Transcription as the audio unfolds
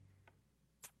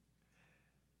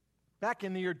Back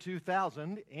in the year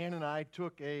 2000, Ann and I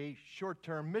took a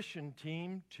short-term mission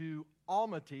team to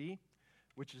Almaty,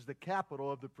 which is the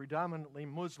capital of the predominantly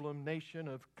Muslim nation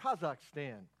of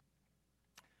Kazakhstan.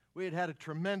 We had had a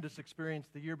tremendous experience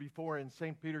the year before in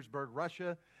St. Petersburg,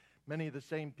 Russia. Many of the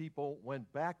same people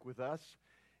went back with us.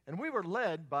 And we were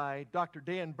led by Dr.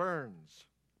 Dan Burns,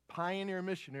 pioneer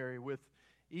missionary with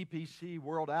EPC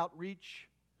World Outreach,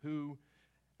 who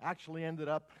actually ended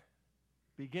up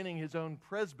beginning his own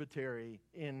presbytery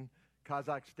in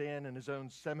Kazakhstan and his own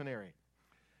seminary.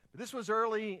 But this was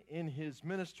early in his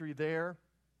ministry there,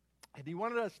 and he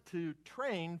wanted us to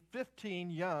train 15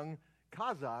 young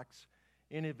Kazakhs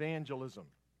in evangelism.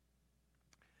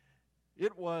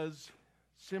 It was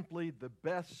simply the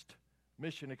best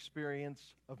mission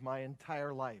experience of my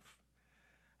entire life.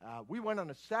 We went on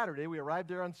a Saturday. We arrived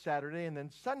there on Saturday, and then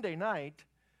Sunday night,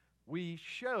 we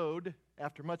showed,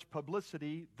 after much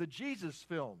publicity, the Jesus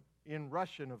film, in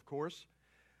Russian, of course.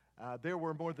 There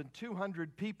were more than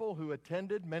 200 people who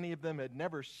attended. Many of them had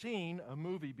never seen a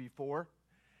movie before.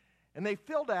 And they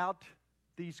filled out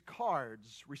these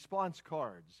cards, response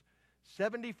cards.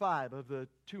 75 of the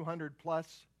 200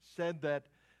 plus said that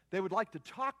they would like to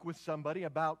talk with somebody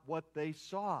about what they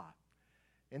saw.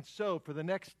 And so for the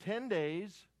next 10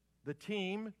 days, the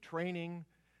team training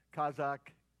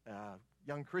Kazakh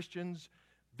young Christians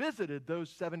visited those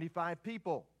 75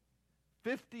 people.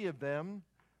 50 of them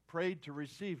prayed to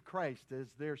receive Christ as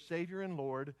their Savior and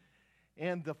Lord.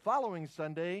 And the following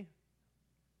Sunday,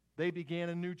 they began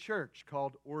a new church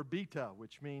called Orbita,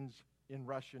 which means in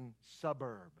Russian,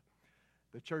 suburb.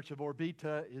 The Church of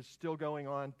Orbita is still going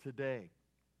on today.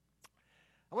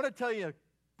 I want to tell you a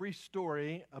brief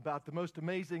story about the most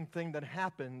amazing thing that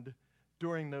happened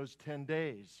during those 10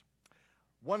 days.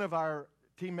 One of our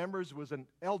team members was an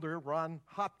elder, Ron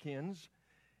Hopkins,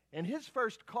 and his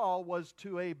first call was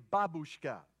to a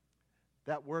babushka.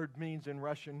 That word means in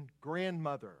Russian,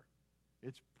 grandmother.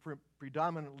 It's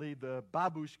predominantly the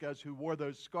babushkas who wore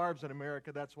those scarves in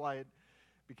America. That's why it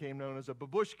became known as a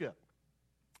babushka.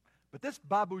 But this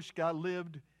babushka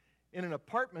lived in an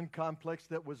apartment complex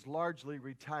that was largely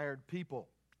retired people.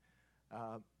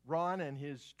 Ron and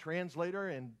his translator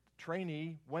and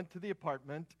trainee went to the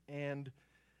apartment, and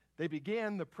they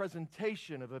began the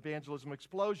presentation of Evangelism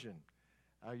Explosion.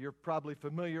 You're probably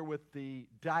familiar with the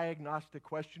diagnostic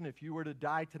question. If you were to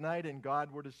die tonight and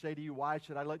God were to say to you, "Why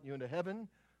should I let you into heaven?"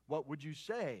 what would you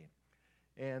say?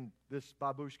 And this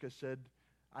babushka said,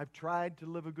 "I've tried to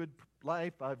live a good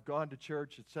life. I've gone to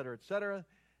church, etc., etc."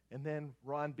 And then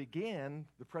Ron began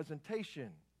the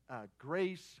presentation.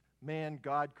 Grace, man,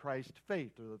 God, Christ,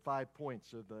 faith are the 5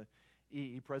 points of the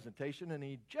EE presentation. And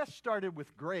he just started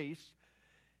with grace.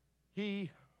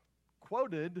 He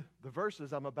quoted the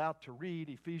verses I'm about to read,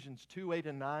 Ephesians 2, 8,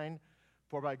 and 9.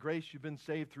 For by grace you've been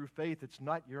saved through faith. It's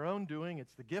not your own doing.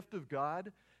 It's the gift of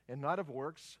God and not of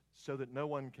works, so that no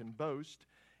one can boast.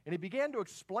 And he began to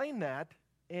explain that,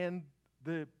 and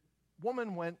the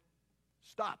woman went,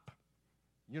 "Stop."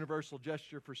 Universal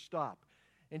gesture for stop.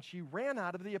 And she ran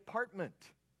out of the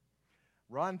apartment.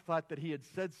 Ron thought that he had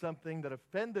said something that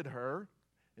offended her,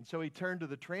 and so he turned to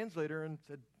the translator and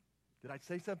said, "Did I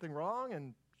say something wrong?"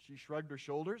 And she shrugged her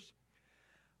shoulders.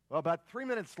 Well, about 3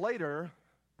 minutes later,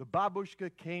 the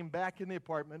babushka came back in the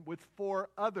apartment with 4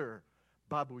 other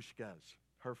babushkas,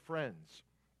 her friends.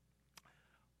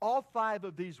 All 5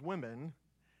 of these women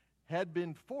had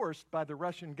been forced by the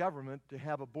Russian government to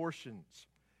have abortions.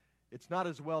 It's not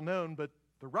as well known, but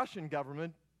the Russian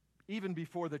government, even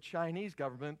before the Chinese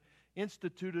government,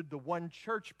 instituted the one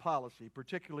church policy,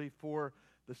 particularly for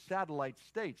the satellite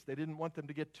states. They didn't want them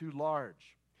to get too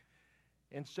large.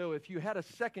 And so if you had a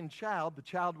second child, the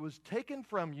child was taken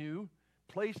from you,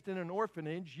 placed in an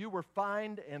orphanage, you were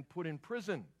fined and put in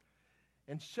prison.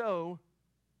 And so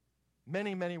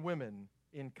many, many women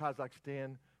in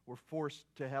Kazakhstan were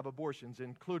forced to have abortions,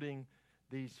 including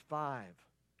these 5.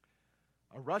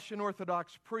 A Russian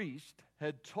Orthodox priest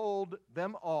had told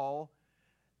them all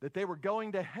that they were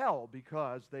going to hell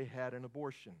because they had an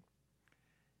abortion.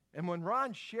 And when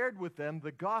Ron shared with them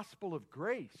the gospel of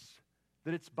grace,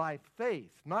 that it's by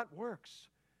faith, not works,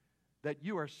 that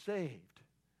you are saved,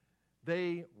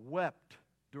 they wept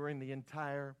during the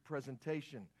entire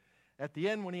presentation. At the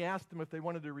end, when he asked them if they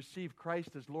wanted to receive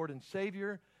Christ as Lord and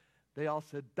Savior, they all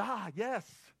said, "Da,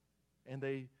 yes." And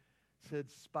they said,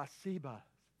 "Spasiba."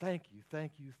 Thank you,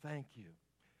 thank you, thank you.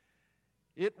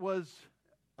 It was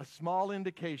a small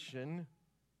indication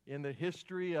in the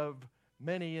history of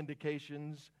many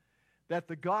indications that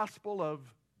the gospel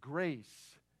of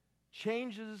grace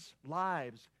changes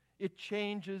lives. It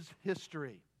changes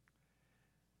history.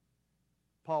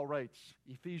 Paul writes,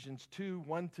 Ephesians 2,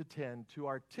 1-10, to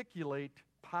articulate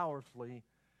powerfully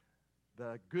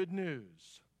the good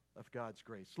news of God's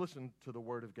grace. Listen to the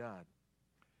word of God.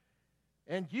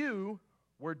 And you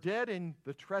were dead in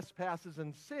the trespasses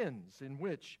and sins in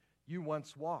which you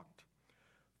once walked,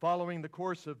 following the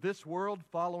course of this world,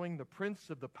 following the prince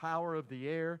of the power of the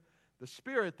air, the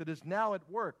spirit that is now at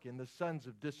work in the sons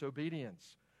of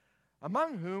disobedience,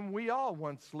 among whom we all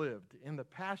once lived in the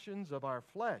passions of our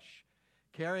flesh,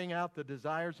 carrying out the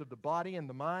desires of the body and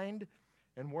the mind,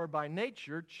 and were by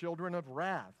nature children of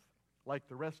wrath, like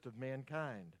the rest of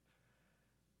mankind.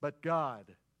 But God,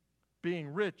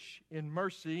 being rich in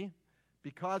mercy,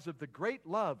 because of the great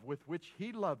love with which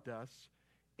He loved us,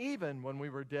 even when we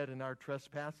were dead in our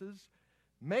trespasses,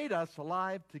 made us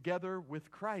alive together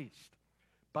with Christ.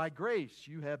 By grace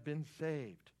you have been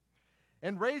saved,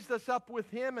 and raised us up with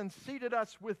Him and seated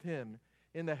us with Him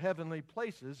in the heavenly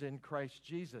places in Christ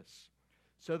Jesus,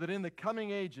 so that in the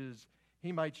coming ages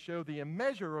He might show the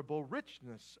immeasurable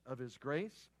richness of His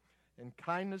grace and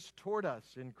kindness toward us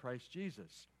in Christ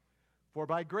Jesus. For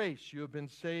by grace you have been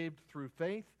saved through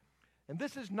faith, and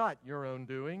this is not your own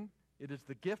doing. It is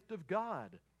the gift of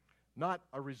God, not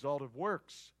a result of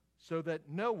works, so that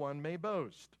no one may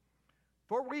boast.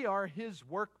 For we are His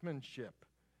workmanship,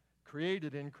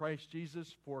 created in Christ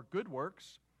Jesus for good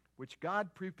works, which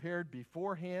God prepared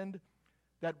beforehand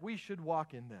that we should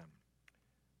walk in them.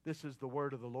 This is the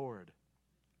word of the Lord.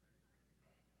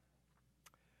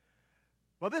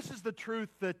 Well, this is the truth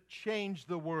that changed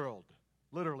the world.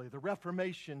 Literally, the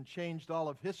Reformation changed all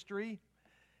of history.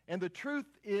 And the truth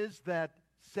is that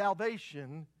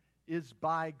salvation is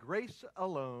by grace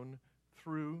alone,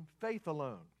 through faith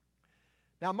alone.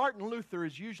 Now, Martin Luther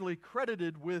is usually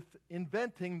credited with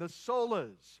inventing the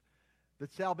solas,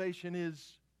 that salvation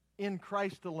is in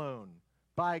Christ alone,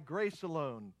 by grace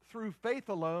alone, through faith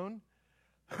alone,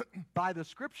 by the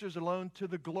Scriptures alone, to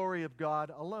the glory of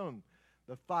God alone.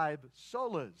 The 5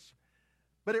 solas.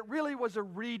 But it really was a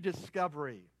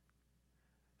rediscovery.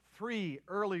 3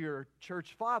 earlier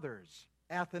church fathers,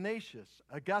 Athanasius,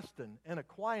 Augustine, and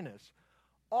Aquinas,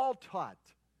 all taught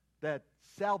that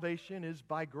salvation is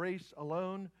by grace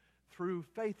alone, through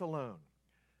faith alone.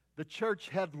 The church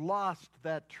had lost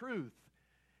that truth,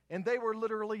 and they were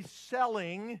literally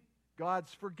selling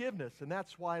God's forgiveness. And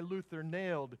that's why Luther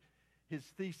nailed his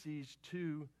theses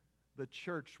to the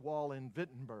church wall in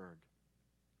Wittenberg.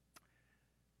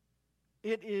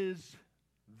 It is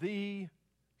the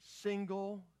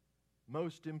single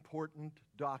most important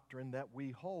doctrine that we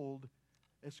hold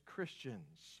as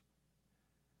Christians.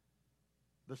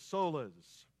 The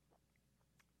solas.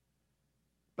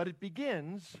 But it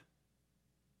begins,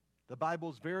 the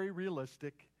Bible's very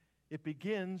realistic, it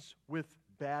begins with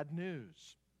bad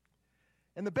news.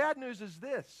 And the bad news is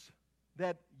this,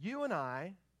 that you and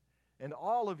I and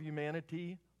all of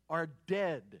humanity are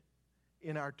dead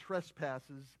in our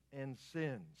trespasses and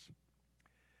sins.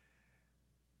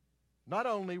 Not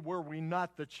only were we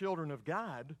not the children of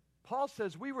God, Paul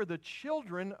says we were the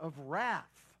children of wrath.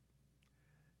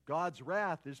 God's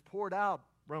wrath is poured out,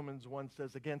 Romans 1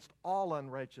 says, against all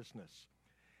unrighteousness.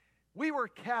 We were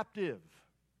captive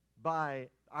by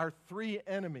our 3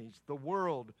 enemies, the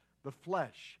world, the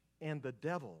flesh, and the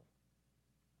devil.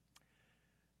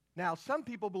 Now, some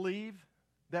people believe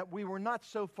that we were not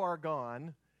so far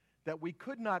gone that we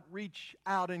could not reach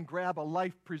out and grab a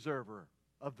life preserver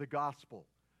of the gospel.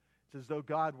 It's as though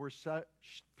God were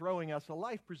throwing us a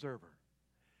life preserver.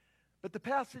 But the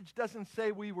passage doesn't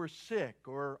say we were sick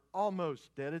or almost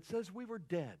dead. It says we were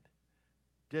dead.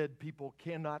 Dead people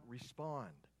cannot respond.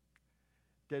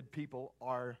 Dead people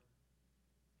are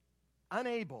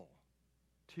unable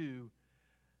to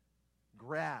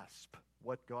grasp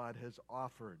what God has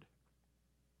offered.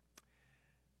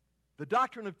 The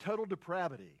doctrine of total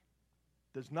depravity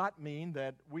does not mean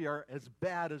that we are as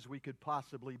bad as we could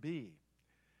possibly be.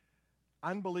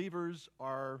 Unbelievers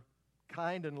are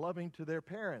kind and loving to their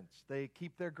parents. They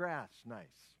keep their grass nice.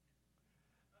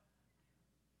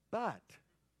 But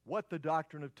what the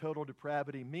doctrine of total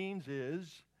depravity means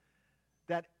is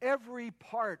that every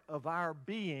part of our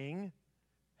being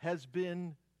has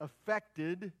been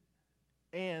affected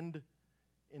and,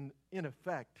 in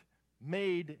effect,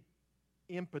 made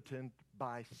impotent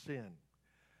by sin.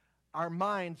 Our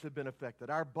minds have been affected.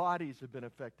 Our bodies have been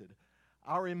affected.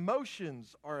 Our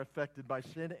emotions are affected by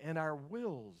sin, and our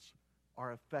wills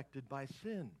are affected by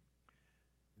sin.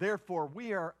 Therefore,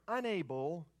 we are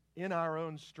unable in our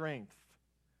own strength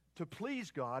to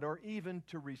please God or even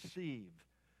to receive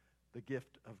the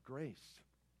gift of grace.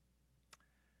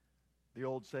 The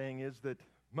old saying is that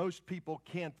most people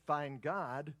can't find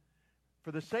God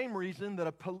for the same reason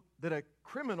that a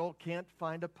criminal can't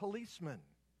find a policeman.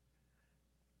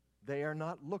 They are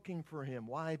not looking for him.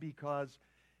 Why? Because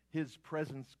his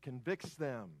presence convicts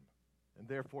them, and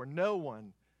therefore no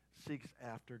one seeks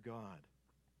after God.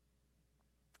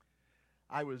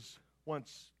 I was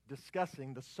once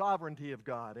discussing the sovereignty of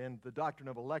God and the doctrine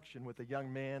of election with a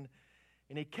young man,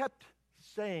 and he kept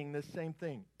saying this same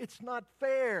thing. It's not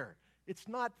fair. It's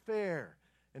not fair.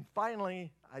 And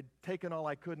finally, I'd taken all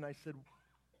I could, and I said,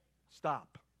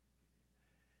 stop.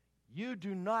 You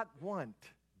do not want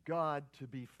God to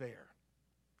be fair.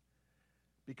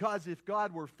 Because if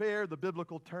God were fair, the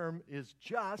biblical term is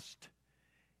just.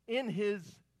 In his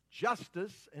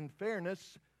justice and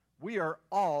fairness, we are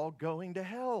all going to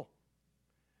hell.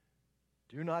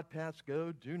 Do not pass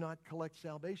go, do not collect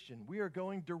salvation. We are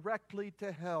going directly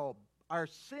to hell. Our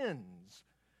sins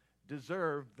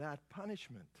deserve that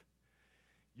punishment.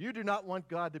 You do not want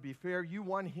God to be fair. You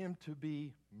want him to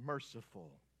be merciful.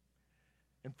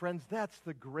 And friends, that's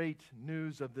the great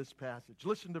news of this passage.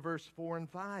 Listen to verse 4 and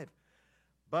 5.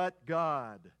 But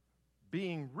God,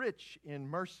 being rich in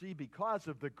mercy because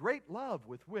of the great love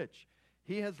with which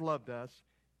he has loved us,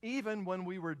 even when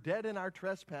we were dead in our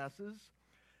trespasses,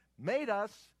 made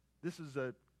us, this is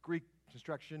a Greek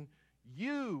construction,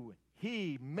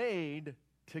 he made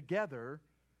together,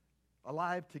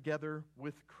 alive together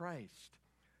with Christ.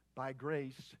 By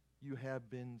grace you have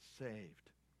been saved.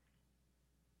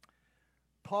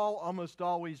 Paul almost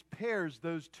always pairs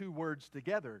those two words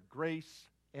together, grace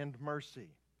and mercy.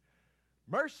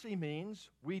 Mercy means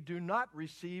we do not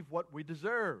receive what we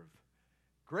deserve.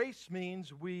 Grace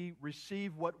means we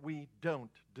receive what we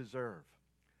don't deserve.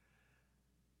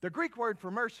 The Greek word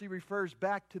for mercy refers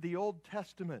back to the Old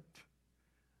Testament.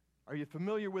 Are you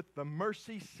familiar with the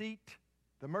mercy seat?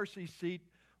 The mercy seat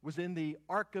was in the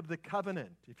Ark of the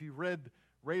Covenant. If you read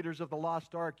Raiders of the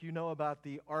Lost Ark, you know about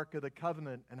the Ark of the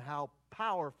Covenant and how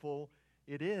powerful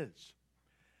it is.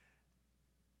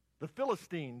 The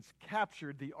Philistines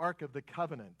captured the Ark of the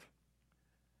Covenant.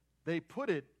 They put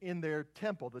it in their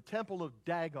temple, the temple of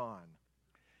Dagon.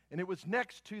 And it was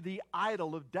next to the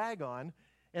idol of Dagon,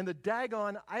 and the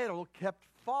Dagon idol kept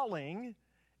falling,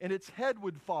 and its head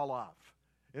would fall off,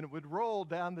 and it would roll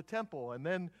down the temple. And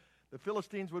then the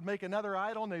Philistines would make another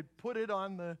idol, and they'd put it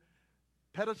on the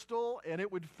pedestal, and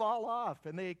it would fall off,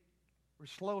 and they were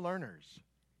slow learners.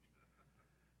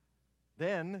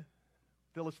 Then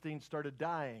Philistines started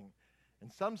dying,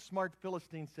 and some smart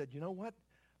Philistines said, you know what?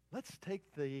 Let's take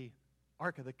the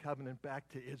Ark of the Covenant back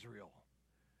to Israel.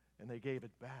 And they gave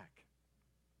it back.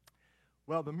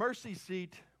 Well, the mercy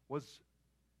seat was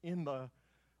in the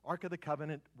Ark of the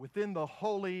Covenant within the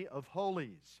Holy of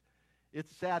Holies. It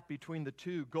sat between the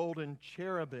two golden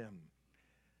cherubim.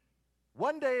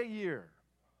 One day a year,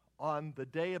 on the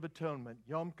Day of Atonement,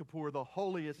 Yom Kippur, the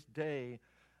holiest day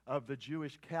of the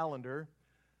Jewish calendar,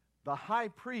 the high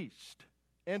priest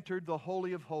entered the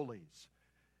Holy of Holies.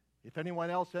 If anyone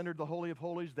else entered the Holy of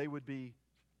Holies, they would be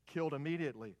killed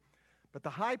immediately. But the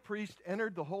high priest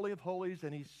entered the Holy of Holies,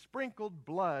 and he sprinkled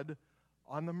blood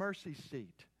on the mercy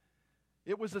seat.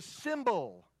 It was a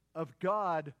symbol of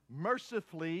God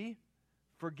mercifully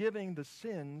forgiving the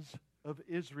sins of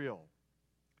Israel.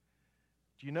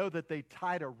 Do you know that they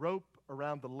tied a rope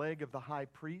around the leg of the high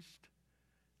priest?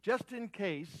 Just in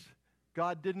case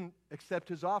God didn't accept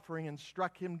his offering and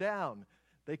struck him down,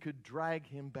 they could drag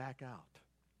him back out.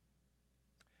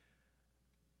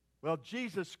 Well,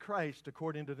 Jesus Christ,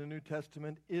 according to the New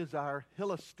Testament, is our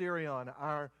hilasterion,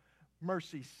 our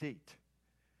mercy seat.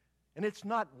 And it's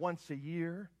not once a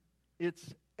year,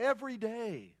 it's every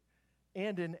day.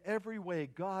 And in every way,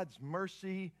 God's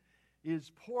mercy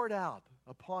is poured out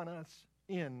upon us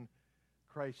in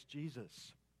Christ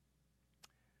Jesus.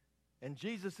 And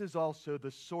Jesus is also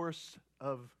the source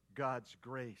of God's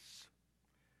grace.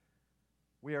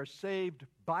 We are saved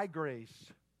by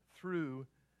grace through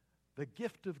the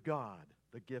gift of God,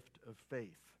 the gift of faith.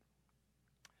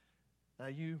 Now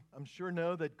you, I'm sure,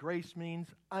 know that grace means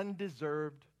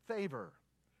undeserved favor.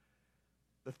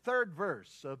 The third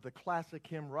verse of the classic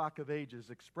hymn, Rock of Ages,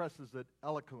 expresses it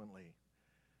eloquently.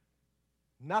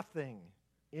 Nothing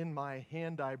in my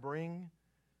hand I bring,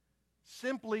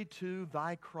 simply to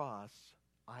thy cross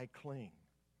I cling.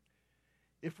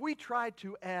 If we try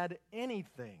to add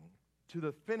anything to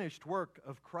the finished work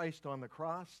of Christ on the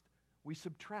cross, we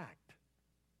subtract.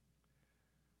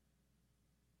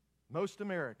 Most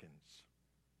Americans,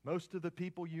 most of the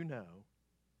people you know,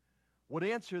 would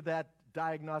answer that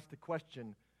diagnostic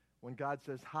question when God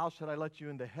says, how should I let you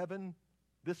into heaven?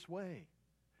 This way.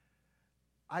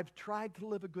 I've tried to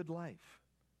live a good life.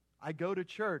 I go to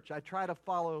church. I try to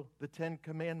follow the 10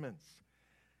 Commandments.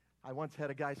 I once had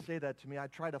a guy say that to me. I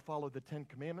try to follow the Ten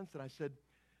Commandments, and I said,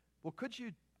 well, could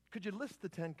you list the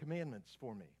Ten Commandments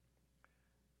for me?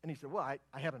 And he said, well,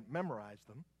 I haven't memorized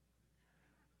them.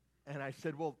 And I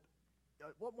said, well,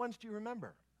 what ones do you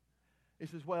remember? He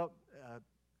says, well,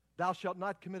 thou shalt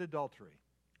not commit adultery.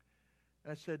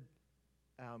 And I said,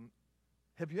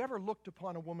 have you ever looked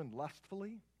upon a woman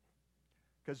lustfully?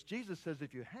 Because Jesus says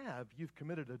if you have, you've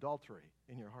committed adultery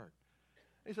in your heart.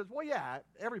 And he says, well, yeah,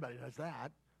 everybody does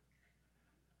that.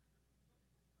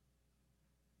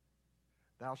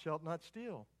 Thou shalt not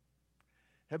steal.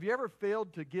 Have you ever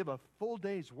failed to give a full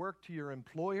day's work to your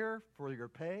employer for your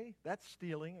pay? That's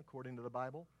stealing, according to the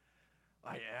Bible.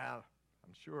 Oh, yeah,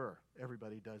 I'm sure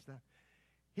everybody does that.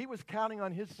 He was counting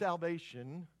on his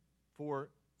salvation for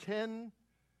 10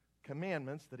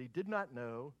 commandments that he did not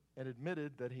know and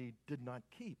admitted that he did not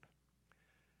keep.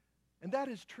 And that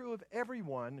is true of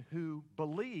everyone who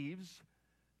believes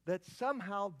that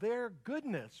somehow their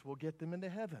goodness will get them into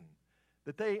heaven,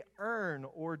 that they earn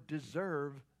or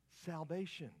deserve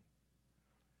salvation.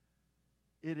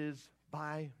 It is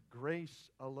by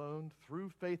grace alone, through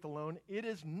faith alone. It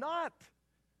is not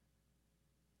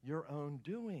your own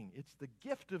doing. It's the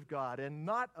gift of God and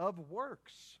not of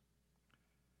works.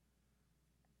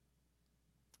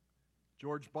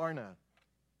 George Barna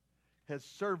has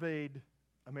surveyed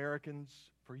Americans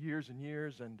for years and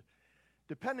years, and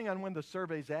depending on when the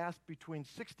survey's asked, between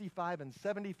 65 and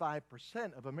 75%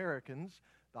 of Americans,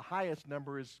 the highest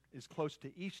number is close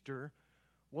to Easter,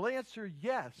 will answer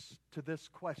yes to this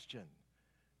question.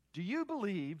 Do you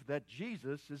believe that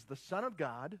Jesus is the Son of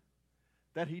God,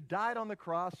 that he died on the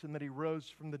cross, and that he rose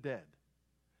from the dead?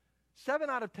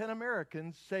 7 out of 10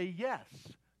 Americans say yes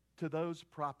to those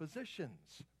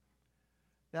propositions.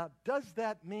 Now, does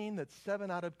that mean that 7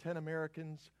 out of 10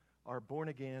 Americans are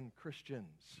born-again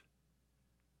Christians?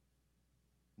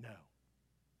 No.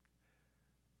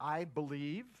 I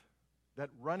believe that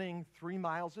running 3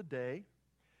 miles a day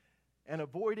and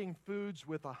avoiding foods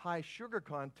with a high sugar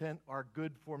content are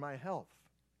good for my health.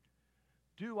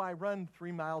 Do I run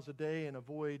 3 miles a day and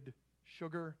avoid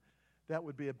sugar? That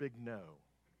would be a big no.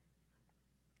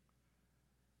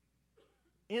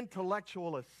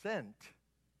 Intellectual assent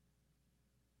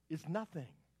is nothing.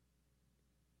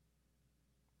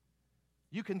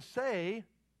 You can say,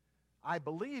 I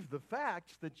believe the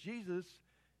facts that Jesus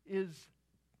is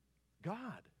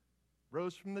God,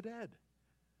 rose from the dead,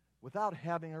 without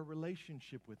having a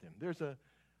relationship with him. There's a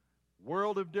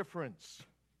world of difference,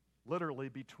 literally,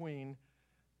 between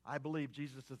I believe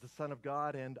Jesus is the Son of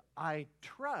God and I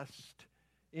trust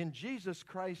in Jesus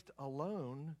Christ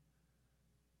alone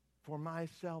for my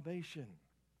salvation.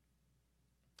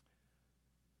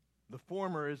 The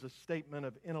former is a statement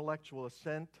of intellectual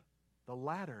assent. The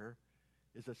latter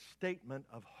is a statement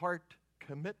of heart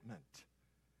commitment.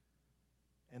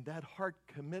 And that heart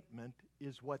commitment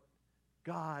is what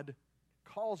God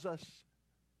calls us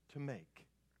to make.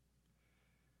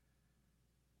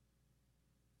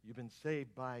 You've been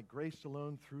saved by grace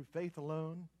alone, through faith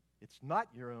alone. It's not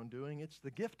your own doing. It's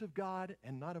the gift of God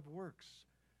and not of works,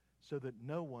 so that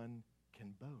no one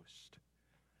can boast.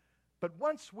 But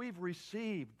once we've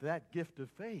received that gift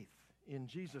of faith in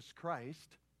Jesus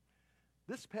Christ,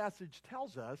 this passage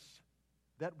tells us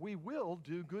that we will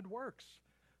do good works.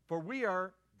 For we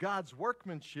are God's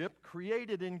workmanship,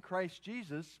 created in Christ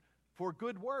Jesus for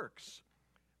good works,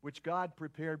 which God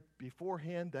prepared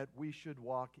beforehand that we should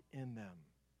walk in them.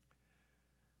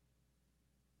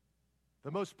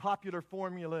 The most popular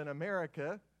formula in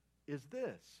America is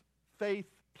this: faith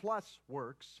plus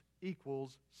works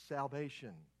equals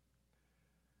salvation.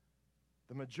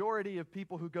 The majority of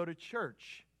people who go to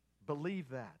church believe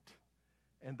that,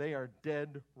 and they are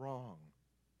dead wrong.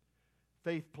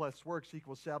 Faith plus works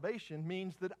equals salvation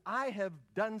means that I have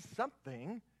done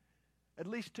something, at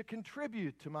least to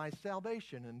contribute to my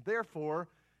salvation, and therefore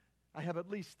I have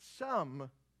at least some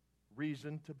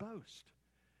reason to boast.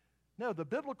 No, the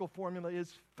biblical formula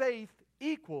is faith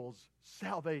equals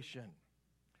salvation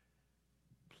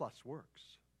plus works.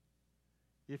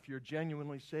 If you're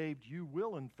genuinely saved, you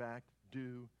will in fact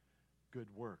do good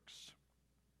works.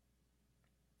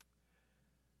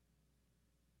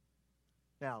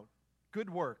 Now, good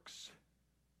works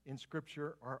in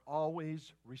Scripture are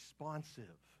always responsive.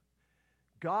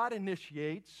 God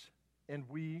initiates and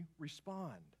we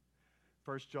respond.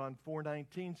 1 John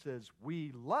 4:19 says,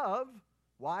 we love.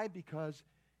 Why? Because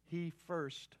he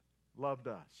first loved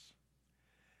us.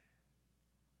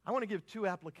 I want to give 2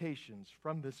 applications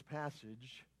from this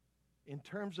passage in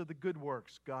terms of the good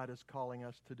works God is calling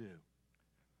us to do.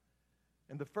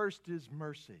 And the first is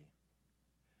mercy.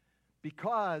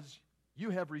 Because you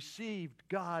have received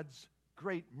God's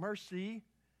great mercy,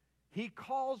 He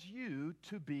calls you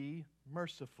to be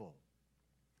merciful.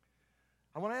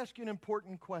 I want to ask you an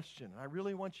important question. I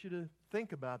really want you to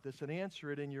think about this and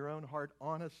answer it in your own heart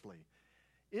honestly.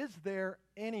 Is there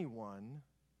anyone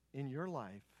in your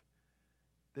life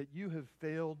that you have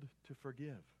failed to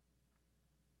forgive?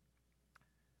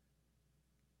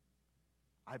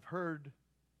 I've heard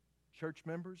church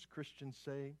members, Christians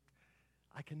say,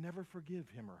 I can never forgive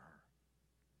him or her.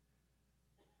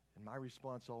 And my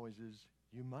response always is,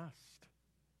 you must.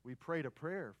 We prayed a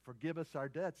prayer, forgive us our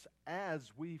debts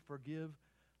as we forgive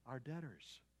our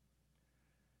debtors.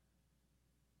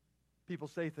 People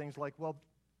say things like, well,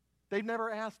 they've never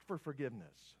asked for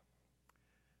forgiveness.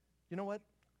 You know what?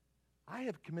 I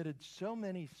have committed so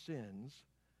many sins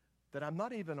that I'm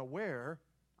not even aware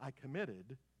I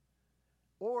committed,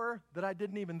 or that I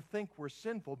didn't even think were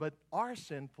sinful, but are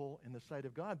sinful in the sight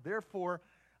of God. Therefore,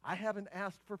 I haven't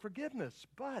asked for forgiveness,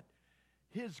 but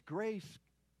His grace,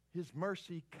 His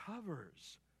mercy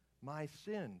covers my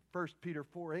sin. 1 Peter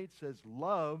 4:8 says,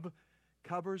 love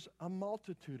covers a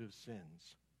multitude of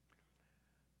sins.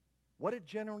 What it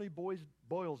generally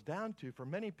boils down to for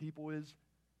many people is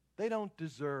they don't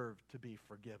deserve to be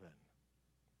forgiven.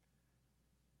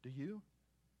 Do you?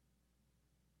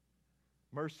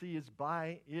 Mercy is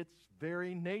by its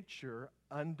very nature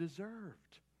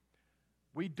undeserved.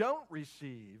 We don't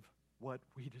receive what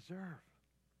we deserve.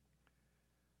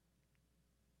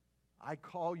 I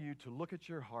call you to look at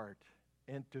your heart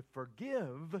and to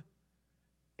forgive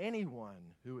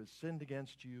anyone who has sinned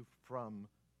against you from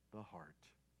the heart.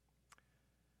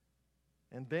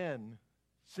 And then,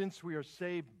 since we are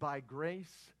saved by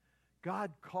grace,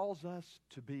 God calls us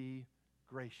to be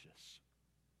gracious.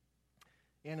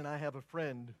 Ann and I have a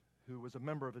friend who was a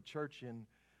member of a church in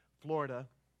Florida.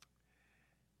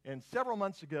 And several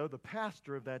months ago, the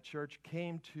pastor of that church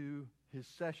came to his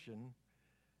session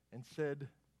and said,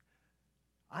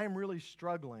 I am really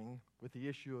struggling with the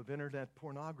issue of internet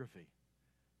pornography,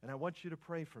 and I want you to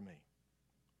pray for me.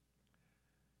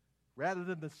 Rather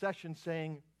than the session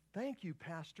saying, thank you,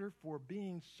 Pastor, for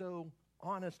being so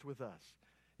honest with us.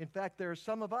 In fact, there are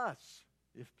some of us,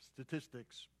 if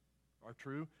statistics are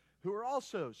true, who are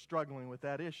also struggling with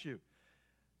that issue.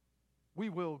 We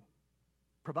will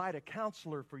provide a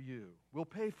counselor for you. We'll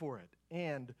pay for it.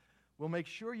 And we'll make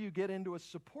sure you get into a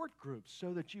support group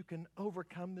so that you can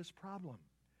overcome this problem.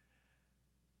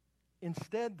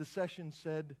 Instead, the session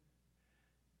said,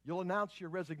 you'll announce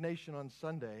your resignation on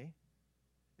Sunday,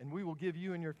 and we will give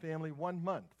you and your family 1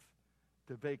 month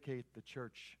to vacate the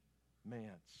church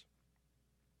manse.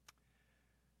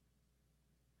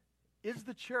 Is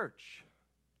the church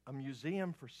a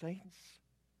museum for saints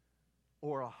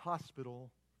or a hospital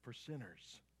for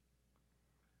sinners?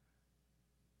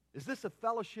 Is this a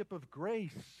fellowship of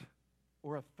grace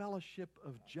or a fellowship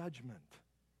of judgment?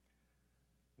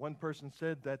 One person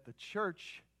said that the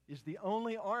church is the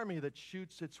only army that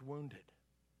shoots its wounded.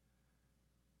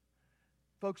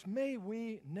 Folks, may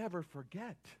we never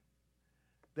forget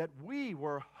that we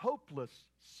were hopeless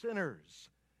sinners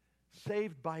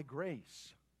saved by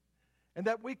grace, and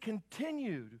that we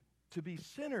continued to be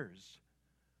sinners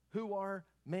who are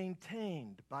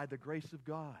maintained by the grace of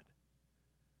God.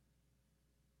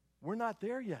 We're not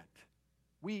there yet.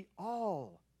 We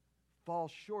all fall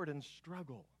short and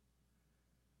struggle.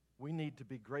 We need to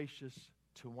be gracious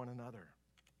to one another.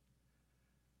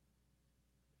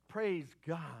 Praise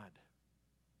God.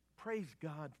 Praise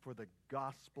God for the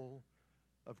gospel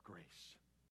of grace.